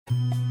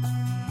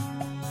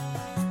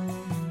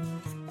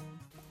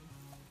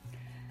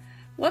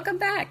Welcome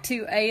back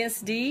to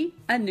ASD,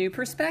 A New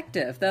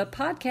Perspective, the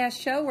podcast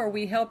show where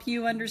we help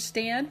you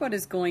understand what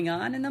is going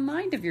on in the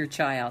mind of your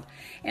child.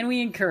 And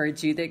we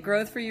encourage you that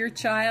growth for your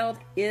child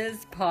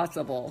is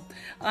possible.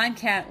 I'm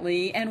Kat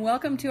Lee, and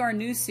welcome to our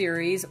new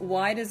series,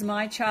 Why Does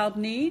My Child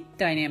Need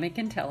Dynamic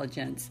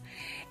Intelligence?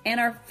 And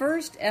our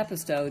first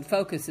episode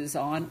focuses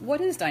on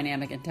what is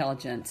dynamic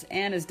intelligence.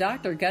 And as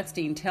Dr.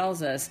 Gutstein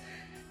tells us,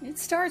 it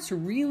starts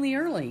really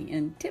early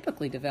in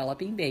typically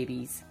developing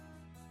babies.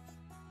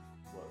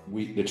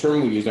 The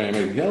term we use,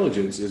 dynamic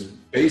intelligence, is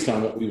based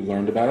on what we've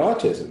learned about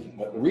autism,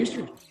 what the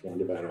research has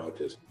learned about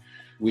autism,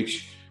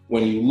 which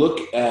when you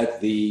look at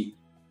the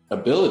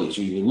abilities,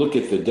 you look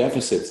at the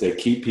deficits that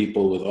keep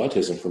people with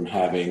autism from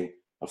having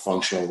a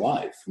functional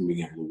life, from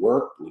being able to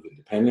work, live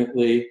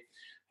independently,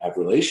 have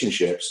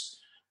relationships,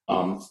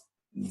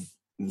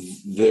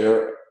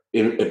 their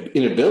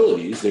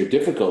inabilities, their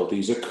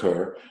difficulties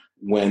occur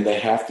when they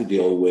have to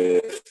deal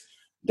with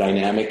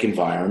dynamic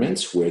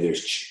environments where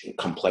there's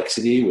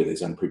complexity, where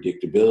there's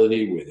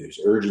unpredictability, where there's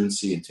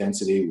urgency,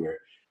 intensity, where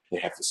they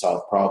have to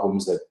solve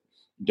problems that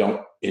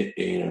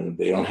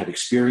they don't have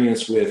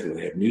experience with, where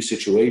they have new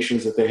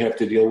situations that they have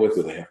to deal with,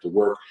 where they have to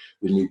work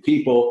with new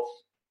people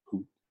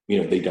who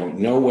they don't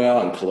know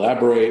well and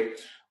collaborate.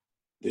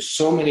 There's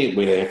so many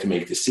where they have to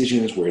make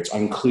decisions where it's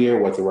unclear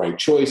what the right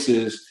choice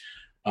is.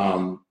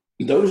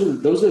 Those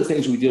are the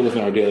things we deal with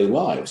in our daily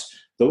lives.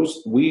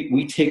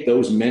 We take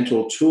those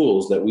mental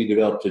tools that we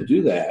develop to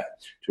do that,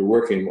 to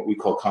work in what we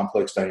call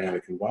complex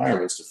dynamic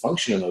environments, to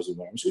function in those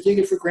environments. We take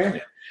it for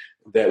granted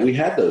that we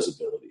have those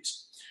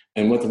abilities.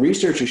 And what the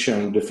research has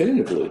shown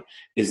definitively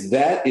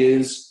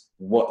is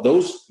what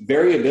those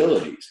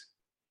variabilities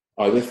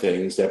are the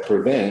things that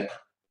prevent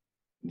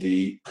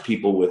the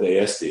people with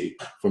ASD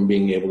from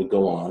being able to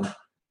go on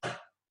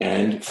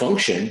and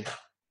function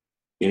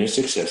in a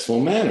successful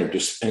manner.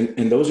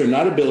 And those are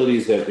not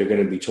abilities that they're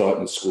going to be taught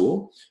in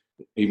school,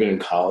 even in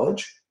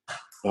college.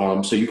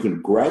 So you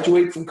can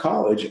graduate from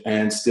college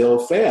and still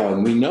fail.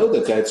 And we know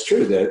that that's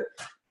true, that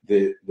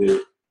there's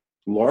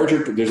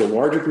a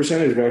larger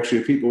percentage of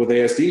actually people with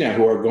ASD now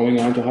who are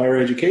going on to higher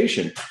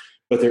education.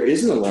 But there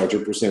isn't a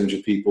larger percentage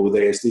of people with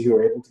ASD who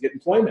are able to get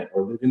employment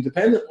or live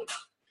independently.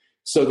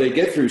 So they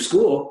get through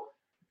school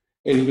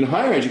and even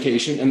higher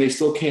education, and they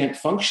still can't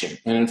function.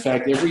 And in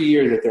fact, every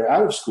year that they're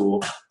out of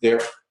school,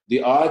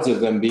 the odds of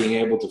them being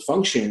able to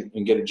function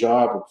and get a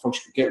job or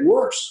function get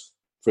worse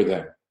for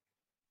them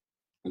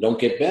and don't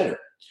get better.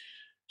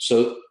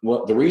 So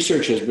what the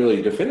research has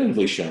really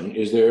definitively shown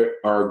is there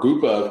are a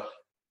group of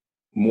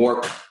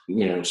more,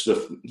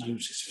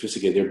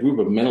 sophisticated, they're a group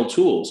of mental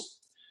tools,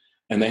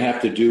 and they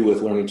have to do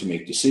with learning to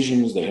make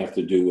decisions. They have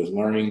to do with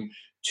learning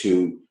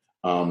to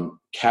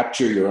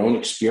capture your own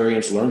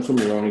experience, learn from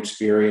your own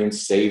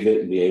experience, save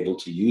it, and be able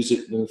to use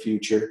it in the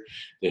future.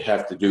 They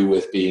have to do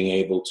with being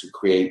able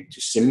to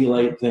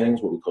simulate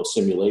things, what we call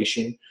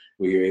simulation,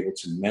 where you're able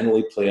to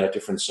mentally play out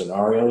different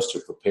scenarios to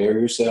prepare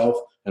yourself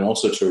and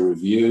also to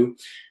review.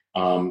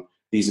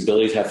 These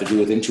abilities have to do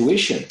with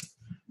intuition,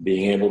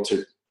 being able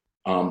to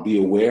be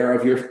aware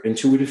of your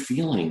intuitive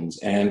feelings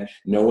and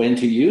know when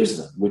to use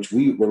them, which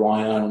we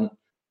rely on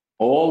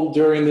all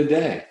during the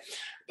day.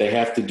 They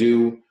have to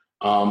do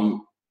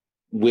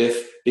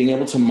with being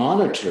able to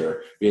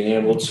monitor, being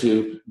able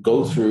to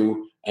go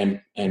through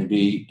and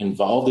be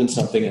involved in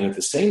something, and at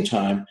the same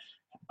time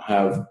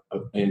have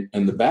in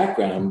the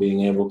background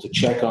being able to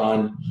check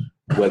on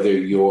whether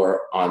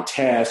you're on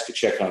task, to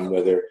check on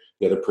whether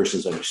the other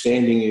person's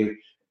understanding you,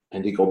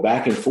 and to go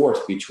back and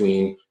forth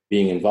between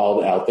being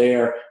involved out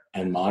there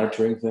and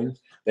monitoring things.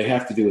 They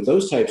have to do with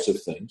those types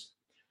of things.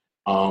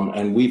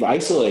 And we've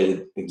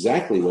isolated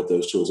exactly what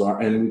those tools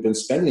are, and we've been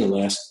spending the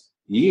last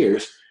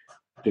years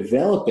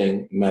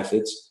developing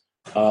methods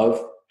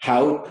of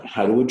how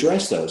to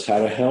address those, how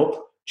to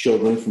help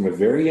children from a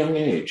very young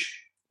age.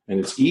 And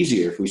it's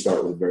easier if we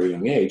start with a very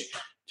young age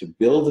to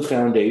build the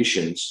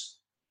foundations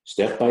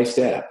step by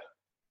step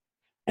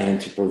and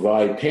to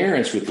provide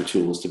parents with the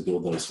tools to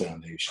build those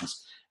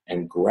foundations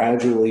and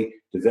gradually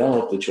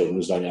develop the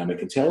children's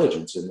dynamic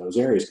intelligence in those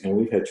areas. And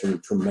we've had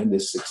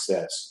tremendous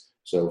success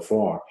so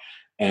far.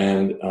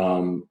 And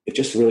it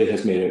just really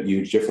has made a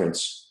huge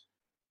difference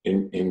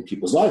in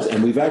people's lives.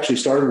 And we've actually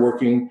started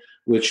working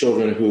with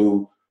children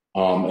who,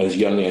 as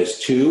young as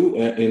 2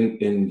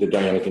 in the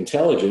dynamic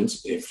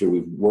intelligence, after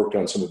we've worked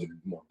on some of the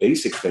more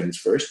basic things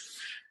first.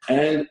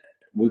 And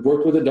we've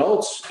worked with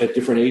adults at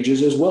different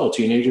ages as well,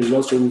 teenagers as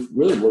well. So we've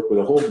really worked with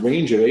a whole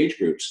range of age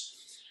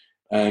groups.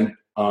 And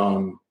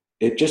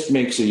it just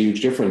makes a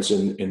huge difference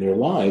in their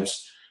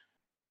lives.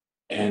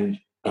 And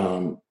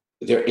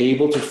they're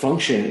able to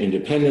function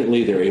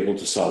independently. They're able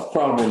to solve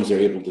problems. They're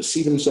able to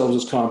see themselves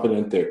as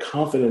competent. Their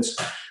confidence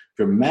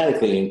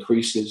dramatically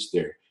increases.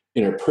 Their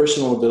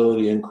interpersonal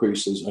ability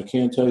increases. I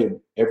can't tell you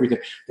everything.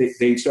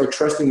 They start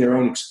trusting their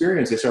own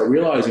experience. They start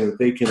realizing that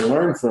they can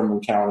learn from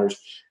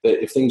encounters,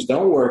 that if things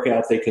don't work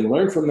out, they can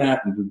learn from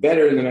that and do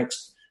better the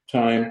next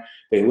time.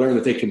 They learn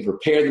that they can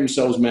prepare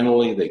themselves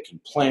mentally. They can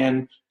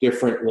plan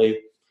differently.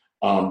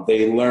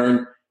 They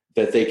learn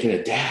that they can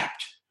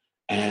adapt.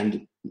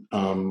 And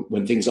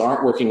when things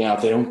aren't working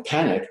out, they don't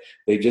panic.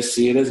 They just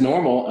see it as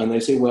normal, and they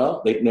say,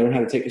 well, they learn how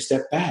to take a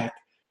step back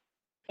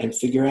and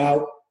figure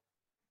out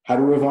how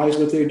to revise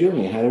what they're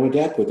doing, how to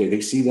adapt what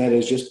they see that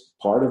as just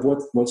part of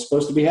what's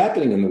supposed to be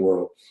happening in the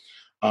world.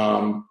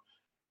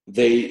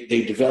 They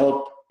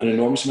develop an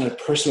enormous amount of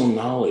personal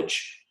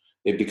knowledge.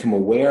 They become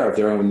aware of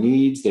their own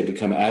needs. They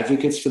become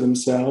advocates for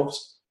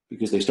themselves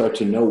because they start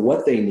to know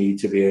what they need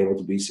to be able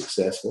to be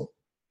successful.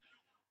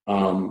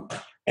 And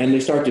they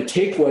start to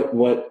take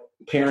what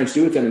parents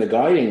do with them in the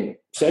guiding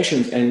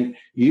sessions and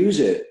use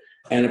it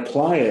and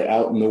apply it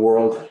out in the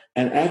world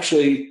and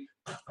actually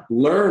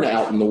learn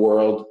out in the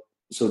world.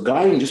 So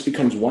guiding just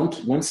becomes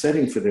one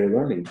setting for their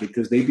learning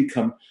because they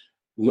become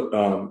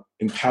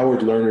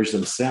empowered learners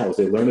themselves.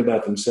 They learn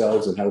about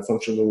themselves and how to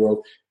function in the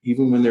world,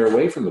 even when they're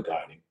away from the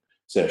guiding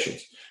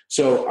sessions.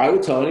 So I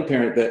would tell any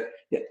parent that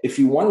if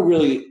you want to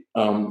really,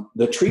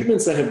 the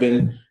treatments that have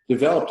been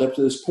developed up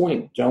to this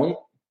point don't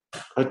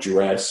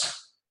address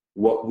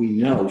what we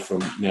know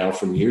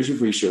from years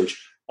of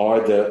research are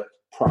the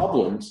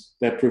problems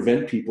that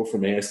prevent people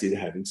from ASD to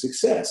having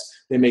success.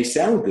 They may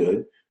sound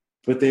good,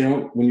 but they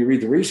don't, when you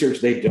read the research,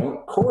 they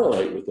don't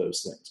correlate with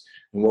those things.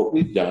 And what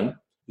we've done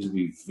is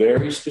we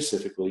very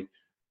specifically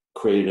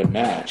created a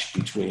match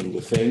between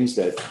the things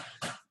that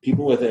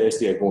people with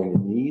ASD are going to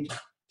need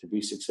to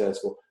be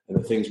successful and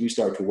the things we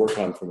start to work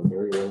on from a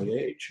very early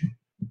age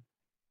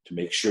to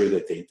make sure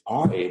that they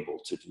are able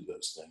to do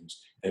those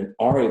things and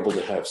are able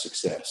to have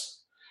success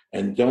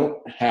and don't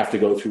have to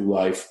go through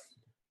life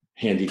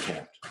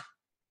handicapped.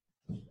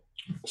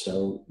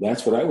 So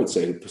that's what I would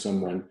say to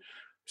someone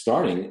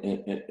starting,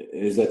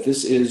 is that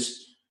this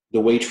is the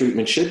way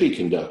treatment should be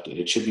conducted.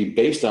 It should be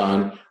based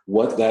on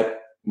what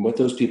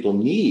those people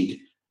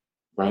need,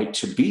 right,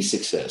 to be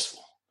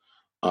successful.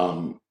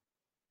 I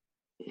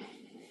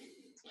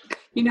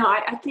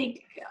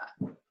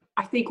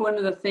think one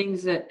of the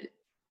things that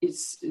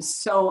is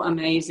so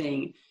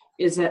amazing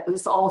is that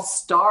this all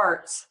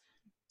starts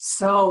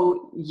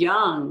so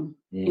young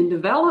in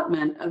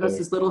development of us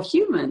as little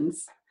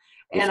humans.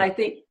 And I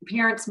think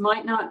parents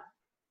might not,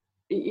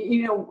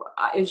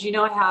 as you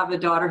know, I have a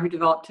daughter who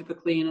developed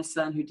typically and a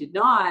son who did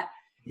not.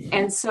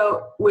 And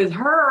so with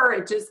her,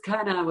 it just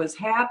kind of was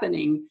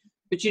happening.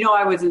 But,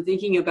 I wasn't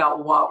thinking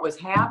about what was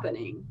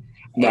happening.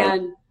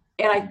 Right.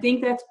 And I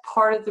think that's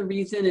part of the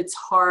reason it's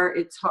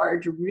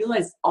hard to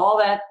realize all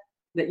that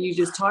you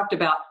just talked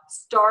about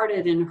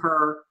started in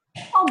her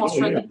almost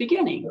from the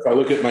beginning. If I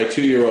look at my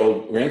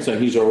 2-year-old grandson,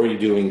 he's already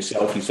doing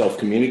he's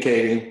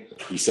self-communicating,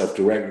 he's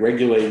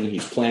self-regulating,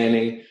 he's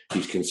planning,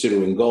 he's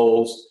considering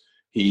goals,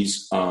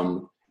 he's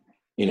starting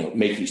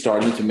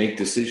to make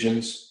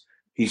decisions.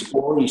 He's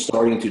already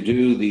starting to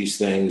do these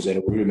things at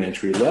a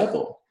rudimentary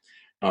level.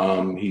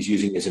 He's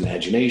using his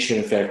imagination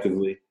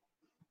effectively.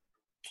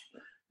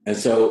 And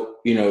so,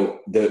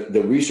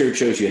 the research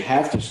shows you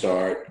have to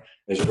start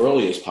as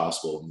early as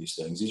possible in these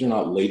things. These are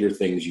not later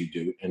things you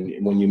do.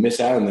 And when you miss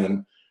out on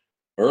them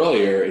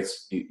earlier,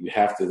 you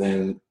have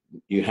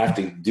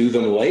to do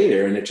them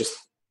later, and it just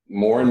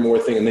more and more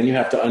things. And then you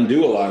have to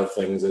undo a lot of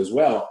things as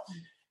well.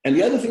 And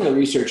the other thing the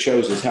research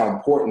shows is how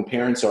important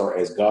parents are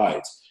as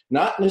guides,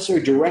 not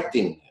necessarily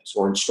directing this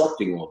or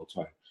instructing all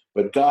the time,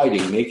 but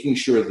guiding, making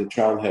sure the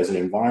child has an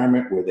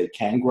environment where they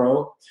can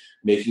grow,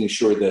 making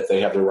sure that they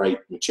have the right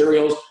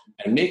materials,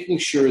 and making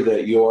sure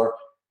that your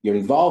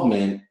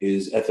involvement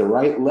is at the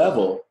right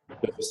level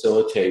to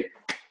facilitate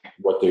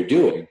what they're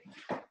doing.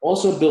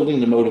 Also building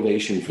the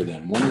motivation for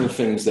them. One of the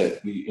things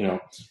that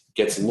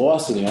gets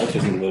lost in the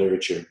autism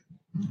literature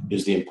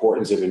is the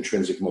importance of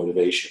intrinsic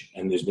motivation.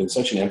 And there's been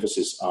such an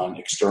emphasis on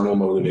external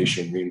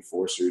motivation,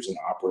 reinforcers, and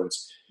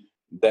operants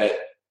that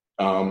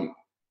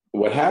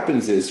what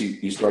happens is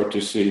you start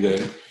to see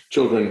that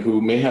children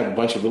who may have a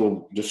bunch of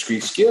little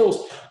discrete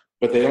skills,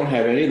 but they don't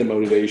have any of the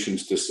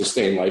motivations to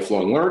sustain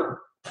lifelong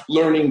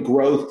learning,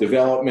 growth,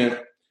 development,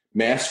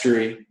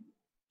 mastery,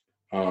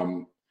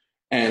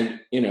 and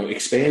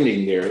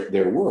expanding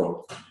their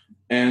world.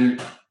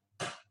 And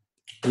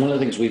one of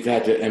the things we've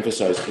had to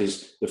emphasize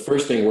is the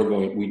first thing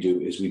we do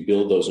is we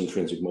build those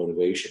intrinsic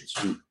motivations.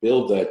 We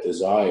build that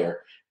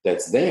desire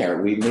that's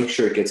there. We make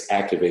sure it gets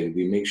activated.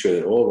 We make sure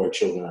that all of our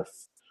children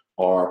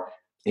are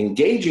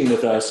engaging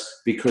with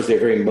us because they're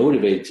very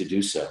motivated to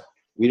do so.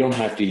 We don't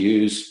have to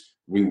use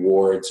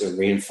rewards and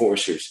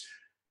reinforcers.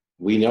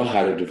 We know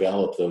how to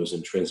develop those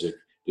intrinsic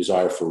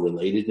desire for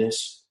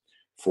relatedness,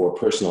 for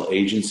personal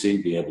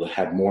agency, being able to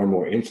have more and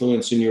more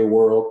influence in your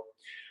world,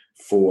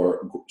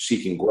 for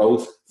seeking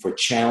growth, for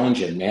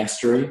challenge and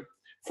mastery,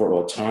 for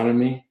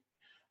autonomy.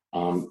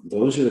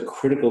 Those are the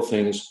critical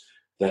things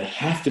that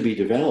have to be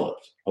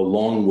developed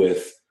along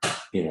with,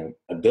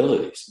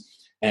 abilities.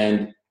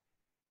 And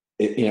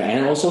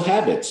also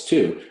habits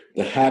too.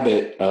 The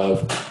habit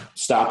of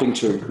stopping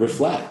to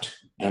reflect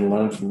and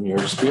learn from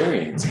your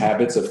experience,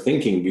 habits of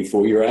thinking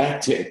before you're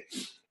acting.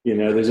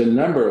 There's a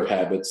number of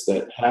habits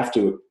that have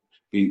to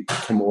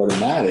become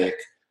automatic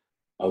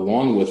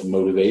along with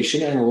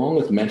motivation and along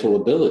with mental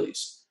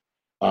abilities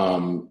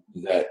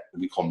that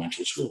we call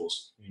mental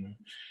tools.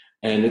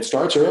 And it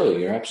starts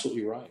early. You're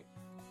absolutely right.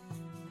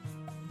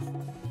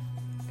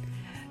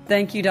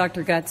 Thank you,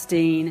 Dr.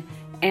 Gutstein.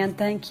 And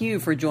thank you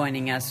for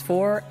joining us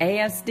for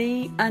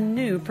ASD, A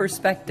New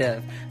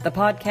Perspective, the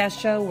podcast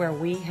show where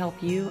we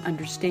help you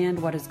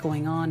understand what is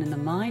going on in the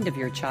mind of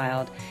your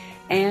child.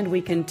 And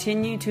we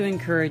continue to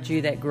encourage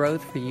you that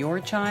growth for your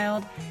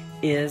child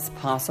is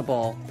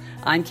possible.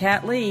 I'm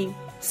Kat Lee.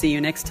 See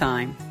you next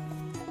time.